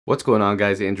What's going on,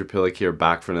 guys? Andrew Piluk here,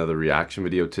 back for another reaction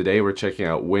video. Today we're checking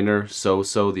out Winner,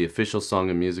 Soso, the official song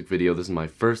and music video. This is my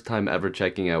first time ever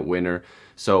checking out Winner.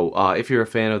 So if you're a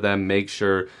fan of them, make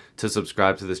sure to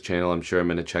subscribe to this channel. I'm sure I'm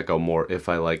going to check out more if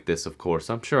I like this, of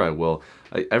course. I'm sure I will.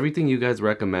 Everything you guys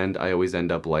recommend, I always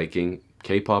end up liking.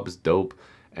 K-pop is dope.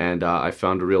 And I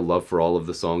found a real love for all of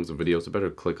the songs and videos. I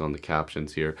better click on the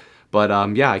captions here. But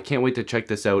yeah, I can't wait to check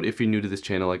this out. If you're new to this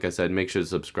channel, like I said, make sure to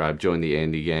subscribe, join the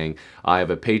Andy gang. I have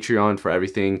a Patreon for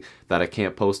everything that I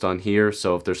can't post on here.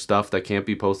 So if there's stuff that can't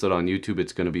be posted on YouTube,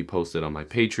 it's going to be posted on my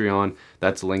Patreon.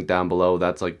 That's linked down below.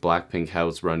 That's like Blackpink,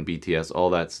 House, Run, BTS, all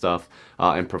that stuff.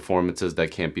 And performances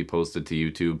that can't be posted to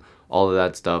YouTube. All of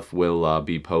that stuff will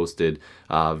be posted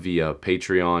via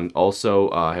Patreon. Also,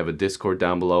 I have a Discord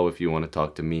down below if you want to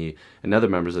talk to me and other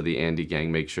members of the Andy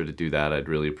gang. Make sure to do that. I'd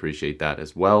really appreciate that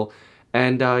as well.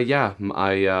 And yeah,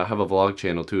 I have a vlog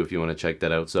channel too if you want to check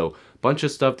that out. So, bunch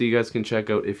of stuff that you guys can check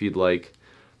out if you'd like.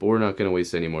 But we're not going to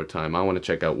waste any more time. I want to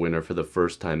check out Winner for the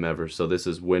first time ever. So this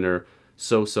is Winner,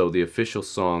 Soso, the official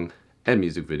song and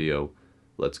music video.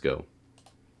 Let's go.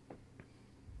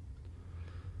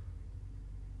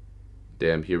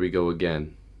 Damn, here we go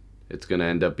again. It's gonna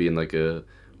end up being like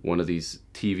one of these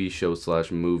TV show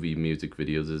 / movie music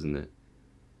videos, isn't it?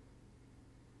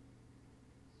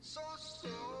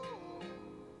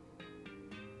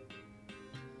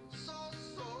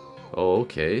 Oh,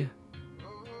 okay.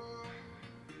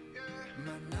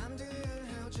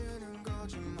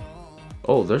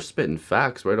 Oh, they're spitting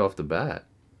facts right off the bat.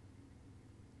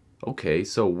 Okay,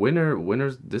 so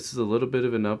Winner's, this is a little bit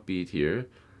of an upbeat here.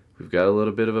 We've got a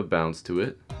little bit of a bounce to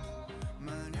it.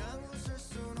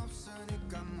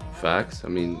 Facts, I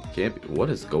mean, can't be, what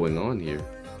is going on here?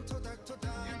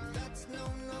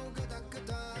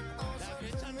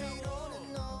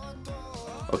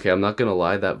 Okay, I'm not gonna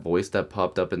lie, that voice that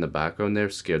popped up in the background there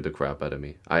scared the crap out of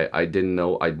me. I didn't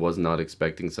know, I was not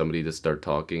expecting somebody to start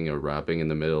talking or rapping in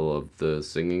the middle of the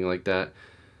singing like that.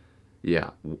 Yeah,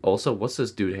 also, what's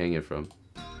this dude hanging from?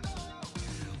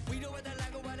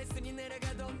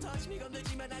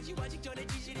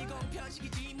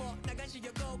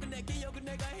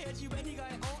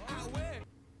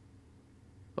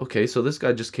 Okay, so this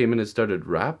guy just came in and started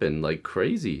rapping like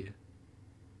crazy.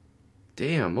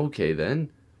 Damn, okay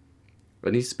then.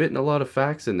 And he's spitting a lot of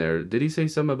facts in there. Did he say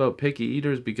something about picky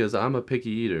eaters? Because I'm a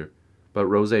picky eater. But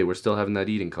Rose, we're still having that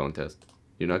eating contest.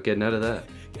 You're not getting out of that.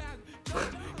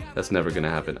 That's never gonna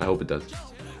happen. I hope it does.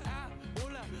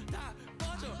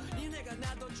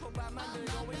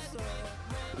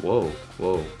 Whoa,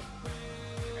 whoa.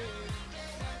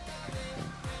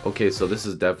 Okay, so this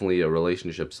is definitely a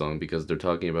relationship song because they're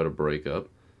talking about a breakup.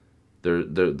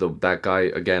 That guy,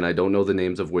 again, I don't know the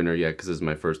names of Winner yet because this is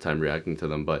my first time reacting to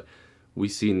them, but we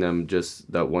seen them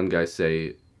just, that one guy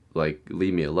say, like,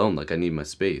 leave me alone, like I need my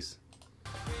space.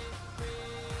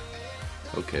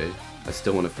 Okay, I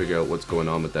still want to figure out what's going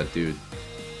on with that dude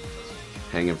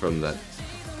hanging from that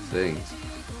thing.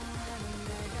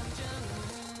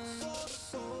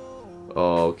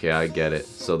 Oh, okay, I get it.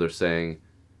 So they're saying,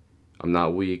 I'm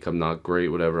not weak, I'm not great,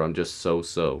 whatever, I'm just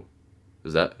so-so.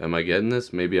 Is that, am I getting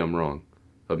this? Maybe I'm wrong.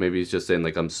 But maybe he's just saying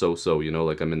like I'm so-so, you know,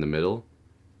 like I'm in the middle.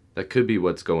 That could be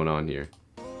what's going on here.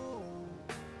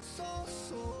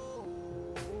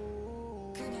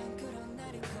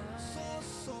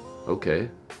 Okay.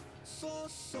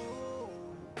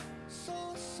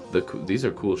 These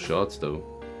are cool shots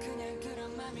though.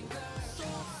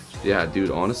 Yeah, dude,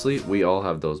 honestly, we all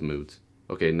have those moods.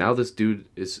 Okay, now this dude,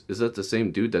 is that the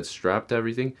same dude that strapped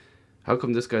everything? How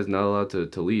come this guy's not allowed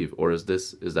to leave? Or is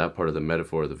that part of the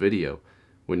metaphor of the video?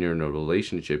 When you're in a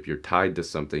relationship, you're tied to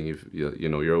something. You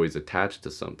know, you're always attached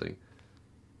to something.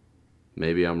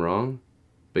 Maybe I'm wrong?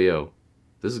 But yo,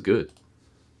 this is good.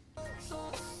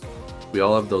 We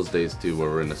all have those days too where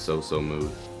we're in a so-so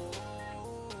mood.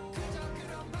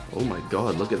 Oh my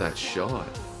god, look at that shot.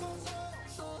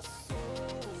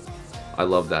 I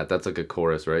love that. That's like a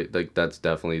chorus, right? Like that's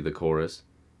definitely the chorus.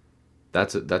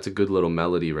 That's a good little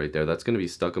melody right there. That's gonna be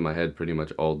stuck in my head pretty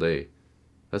much all day.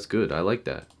 That's good. I like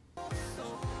that.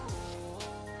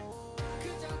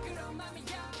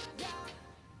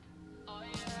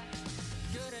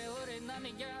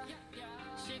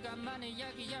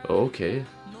 Oh, okay.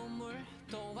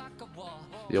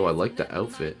 Yo, I like the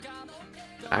outfit.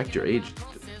 Act your age.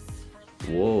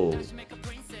 Whoa.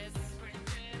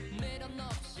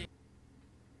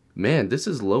 Man, this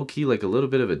is low-key like a little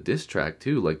bit of a diss track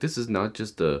too. Like this is not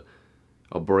just a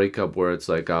breakup where it's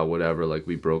like, oh, whatever, like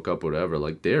we broke up, whatever.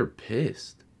 Like they're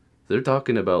pissed. They're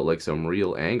talking about like some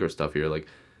real anger stuff here. Like,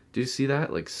 do you see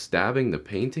that? Like stabbing the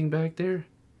painting back there?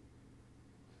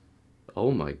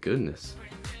 Oh my goodness.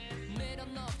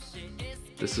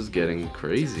 This is getting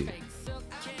crazy.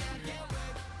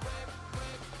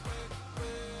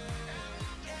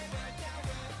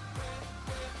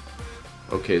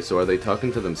 Okay, so are they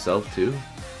talking to themselves too?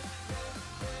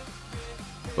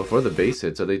 Before the bass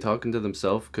hits, are they talking to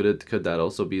themselves? Could that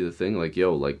also be the thing? Like,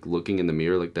 yo, like looking in the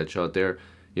mirror like that shot there,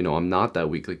 you know, I'm not that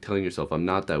weak, like telling yourself I'm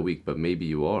not that weak, but maybe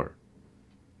you are.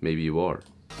 Maybe you are.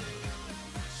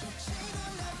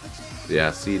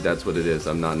 Yeah, see, that's what it is.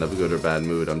 I'm not in a good or bad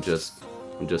mood. I'm just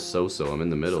so-so. I'm in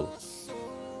the middle.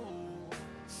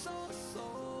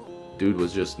 Dude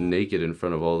was just naked in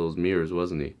front of all those mirrors,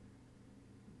 wasn't he?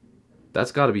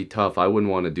 That's gotta be tough. I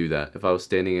wouldn't want to do that. If I was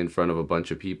standing in front of a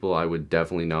bunch of people, I would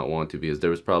definitely not want to, because there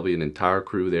was probably an entire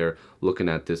crew there looking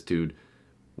at this dude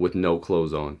with no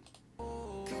clothes on.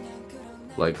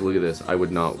 Like, look at this. I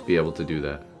would not be able to do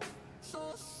that.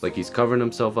 Like, he's covering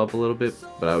himself up a little bit,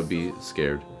 but I would be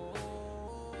scared.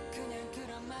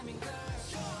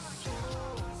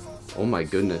 Oh my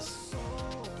goodness.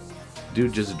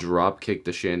 Dude just drop kicked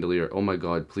the chandelier. Oh my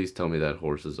god, please tell me that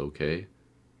horse is okay.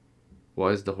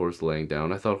 Why is the horse laying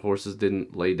down? I thought horses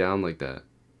didn't lay down like that.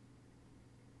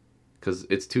 Because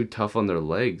it's too tough on their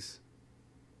legs.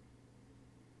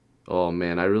 Oh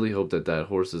man, I really hope that that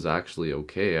horse is actually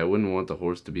okay. I wouldn't want the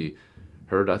horse to be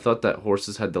hurt. I thought that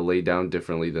horses had to lay down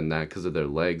differently than that because of their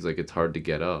legs. Like, it's hard to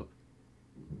get up.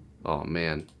 Oh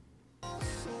man.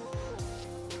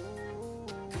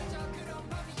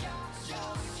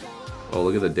 Oh,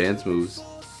 look at the dance moves.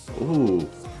 Ooh,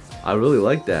 I really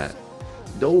like that.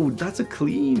 No, that's a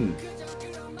clean.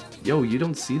 Yo, you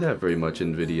don't see that very much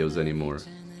in videos anymore.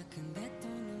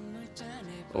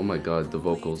 Oh my god, the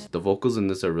vocals. The vocals in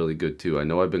this are really good too. I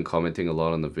know I've been commenting a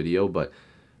lot on the video, but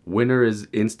Winner is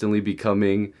instantly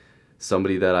becoming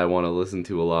somebody that I want to listen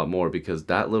to a lot more, because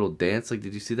that little dance, like,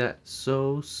 did you see that?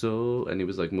 So, and he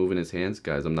was like moving his hands.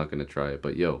 Guys, I'm not going to try it,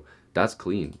 but yo, that's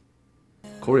clean.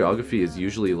 Choreography is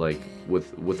usually like,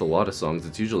 with a lot of songs,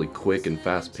 it's usually quick and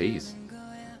fast paced.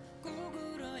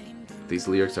 These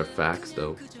lyrics are facts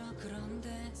though.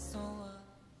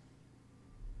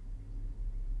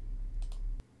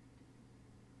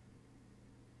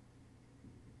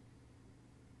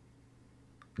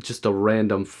 Just a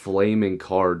random flaming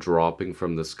car dropping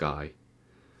from the sky.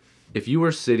 If you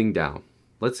were sitting down,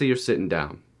 let's say you're sitting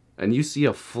down, and you see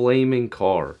a flaming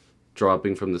car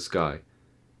dropping from the sky,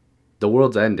 the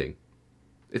world's ending.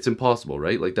 It's impossible,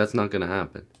 right? Like, that's not gonna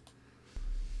happen.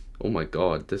 Oh my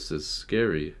god, this is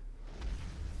scary.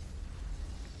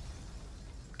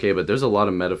 Okay, but there's a lot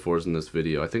of metaphors in this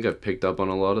video. I think I've picked up on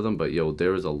a lot of them, but yo,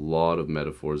 there is a lot of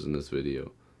metaphors in this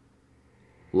video.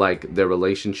 Like, their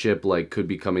relationship, like, could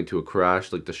be coming to a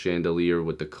crash, like the chandelier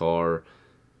with the car.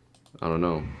 I don't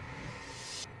know.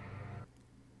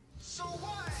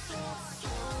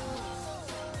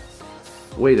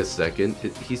 Wait a second,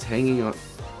 he's hanging on.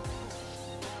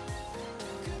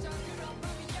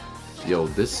 Yo,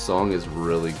 this song is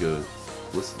really good.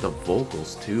 Listen to the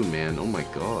vocals too, man. Oh my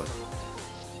god.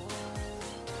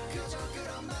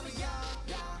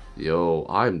 Yo,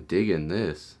 I'm digging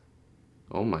this.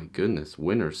 Oh my goodness,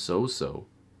 Winner Soso.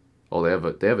 Oh, they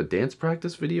have a dance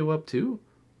practice video up too?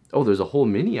 Oh, there's a whole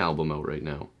mini album out right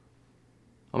now.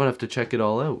 I'm gonna have to check it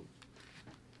all out.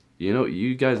 You know,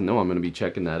 you guys know I'm gonna be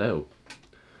checking that out.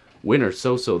 Winner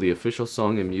Soso, the official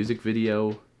song and music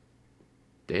video.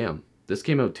 Damn, this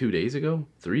came out 2 days ago?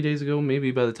 3 days ago, maybe,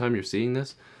 by the time you're seeing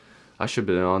this? I should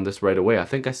have been on this right away. I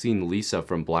think I seen Lisa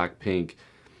from Blackpink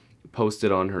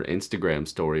posted on her Instagram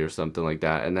story or something like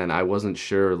that, and then I wasn't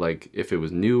sure, like, if it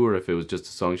was new or if it was just a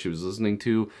song she was listening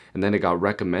to, and then it got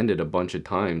recommended a bunch of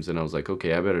times, and I was like,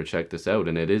 okay, I better check this out.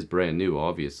 And it is brand new,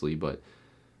 obviously, but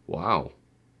wow.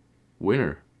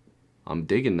 Winner. I'm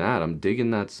digging that. I'm digging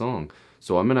that song.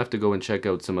 So I'm gonna have to go and check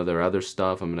out some of their other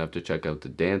stuff. I'm gonna have to check out the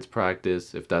dance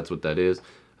practice, if that's what that is.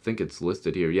 I think it's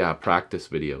listed here. Yeah, practice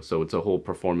video. So it's a whole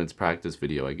performance practice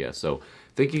video, I guess. So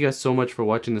thank you guys so much for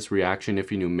watching this reaction.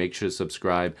 If you're new, make sure to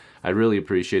subscribe. I really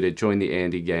appreciate it. Join the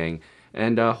Andy gang.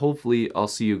 And hopefully I'll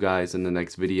see you guys in the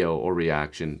next video or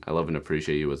reaction. I love and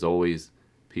appreciate you as always.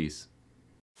 Peace.